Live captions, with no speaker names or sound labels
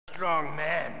strong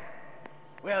man.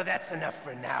 Well, that's enough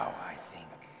for now, I think.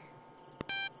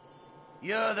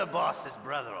 You're the boss's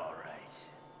brother, all right.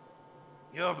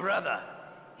 Your brother,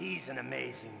 he's an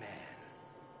amazing man.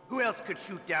 Who else could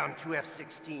shoot down two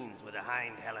F-16s with a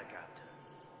Hind helicopter?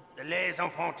 The Les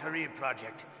Enfants Terribles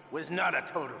project was not a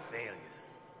total failure.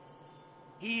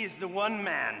 He is the one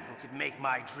man who could make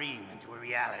my dream into a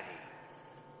reality.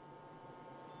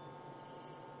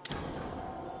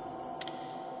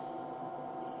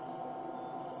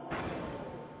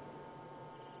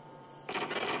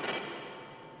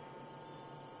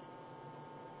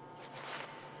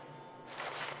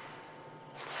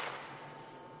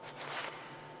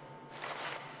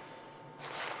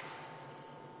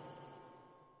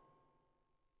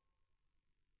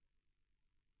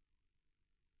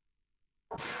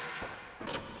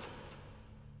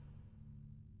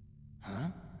 Huh?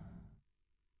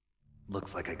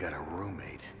 Looks like I got a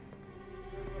roommate.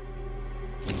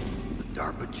 The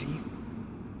Darpa chief?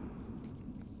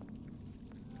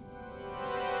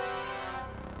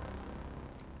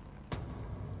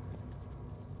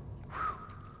 Whew.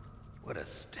 What a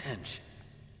stench.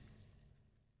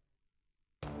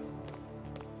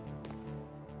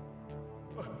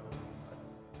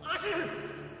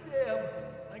 Damn,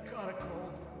 I caught a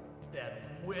cold. That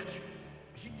witch.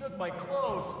 She took my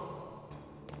clothes.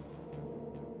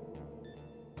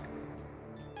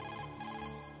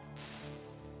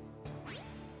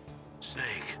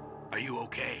 Snake, are you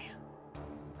okay?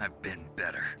 I've been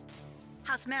better.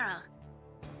 How's Meryl?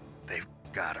 They've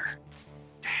got her.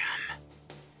 Damn.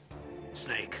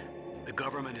 Snake, the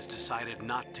government has decided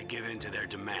not to give in to their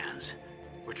demands.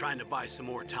 We're trying to buy some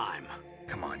more time.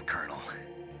 Come on, Colonel.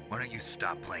 Why don't you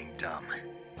stop playing dumb?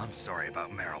 I'm sorry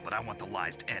about Meryl, but I want the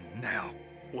lies to end now.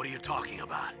 What are you talking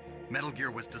about? Metal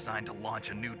Gear was designed to launch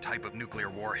a new type of nuclear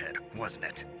warhead, wasn't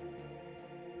it?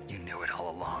 You knew it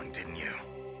all along, didn't you?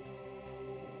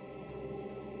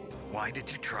 Why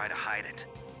did you try to hide it?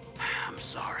 I'm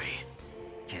sorry.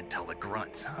 Can't tell the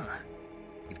grunts, huh?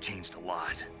 You've changed a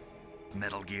lot.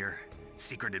 Metal Gear,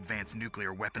 secret advanced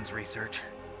nuclear weapons research.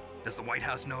 Does the White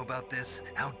House know about this?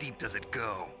 How deep does it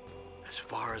go? As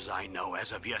far as I know,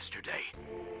 as of yesterday,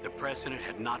 the President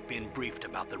had not been briefed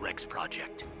about the Rex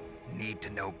project.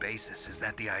 Need-to-know basis, is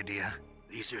that the idea?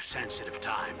 These are sensitive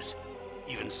times.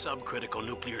 Even subcritical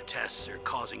nuclear tests are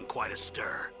causing quite a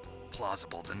stir.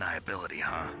 Plausible deniability,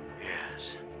 huh?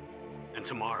 Yes. And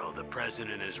tomorrow, the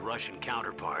President and his Russian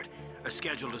counterpart are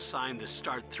scheduled to sign the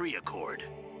START 3 Accord.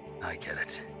 I get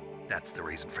it. That's the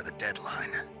reason for the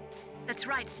deadline. That's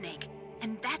right, Snake.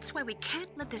 And that's why we can't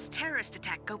let this terrorist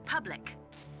attack go public.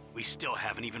 We still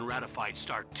haven't even ratified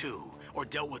START 2 or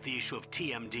dealt with the issue of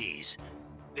TMDs.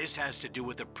 This has to do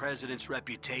with the President's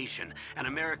reputation and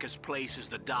America's place as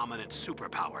the dominant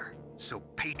superpower. So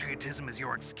patriotism is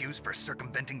your excuse for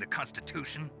circumventing the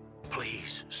Constitution?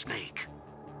 Please, Snake.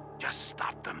 Just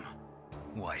stop them.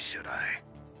 Why should I?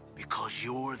 Because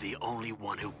you're the only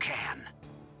one who can.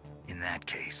 In that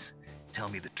case, tell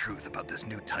me the truth about this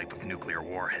new type of nuclear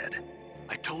warhead.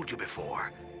 I told you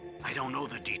before. I don't know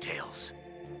the details.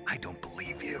 I don't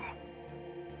believe you.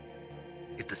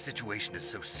 If the situation is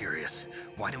so serious,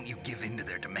 why don't you give in to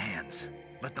their demands?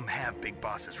 Let them have Big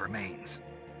Boss's remains.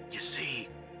 You see...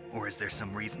 Or is there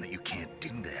some reason that you can't do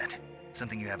that?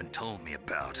 Something you haven't told me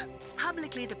about?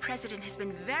 Publicly, the President has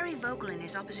been very vocal in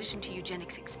his opposition to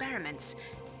eugenics experiments.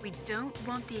 We don't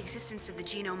want the existence of the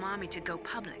Genome Army to go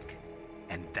public.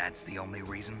 And that's the only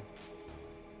reason?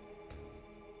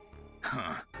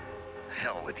 Huh.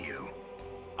 Hell with you.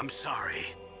 I'm sorry.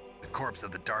 The corpse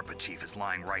of the Darpa chief is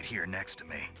lying right here next to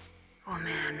me. Oh,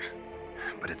 man.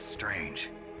 But it's strange.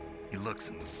 He looks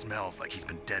and smells like he's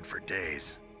been dead for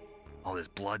days. All his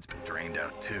blood's been drained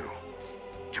out, too.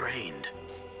 Drained?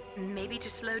 Maybe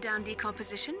to slow down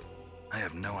decomposition? I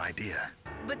have no idea.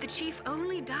 But the chief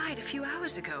only died a few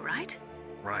hours ago, right?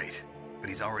 Right. But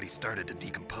he's already started to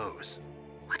decompose.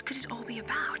 What could it all be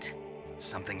about?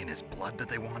 Something in his blood that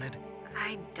they wanted?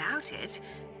 I doubt it.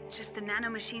 Just the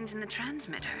nanomachines in the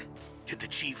transmitter. Did the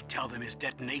chief tell them his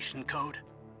detonation code?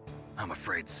 I'm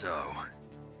afraid so.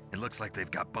 It looks like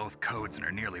they've got both codes and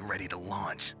are nearly ready to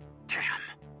launch. Damn.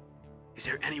 Is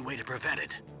there any way to prevent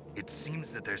it? It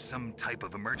seems that there's some type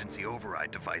of emergency override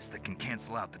device that can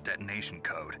cancel out the detonation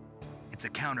code. It's a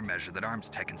countermeasure that Arms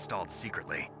Tech installed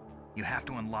secretly. You have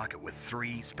to unlock it with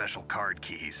 3 special card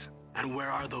keys. And where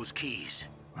are those keys?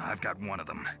 I've got one of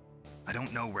them. I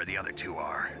don't know where the other 2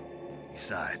 are.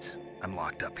 Besides, I'm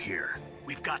locked up here.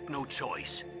 We've got no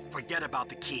choice. Forget about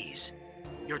the keys.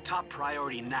 Your top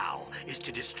priority now is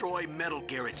to destroy Metal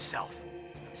Gear itself.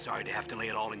 I'm sorry to have to lay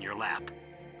it all in your lap,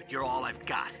 but you're all I've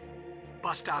got.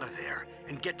 bust out of there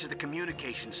and get to the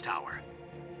communications tower.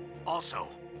 Also,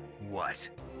 What?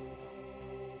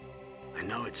 I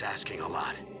know it's asking a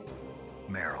lot.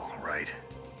 Meryl, right?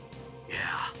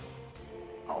 Yeah,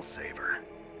 I'll save her.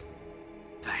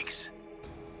 thanks.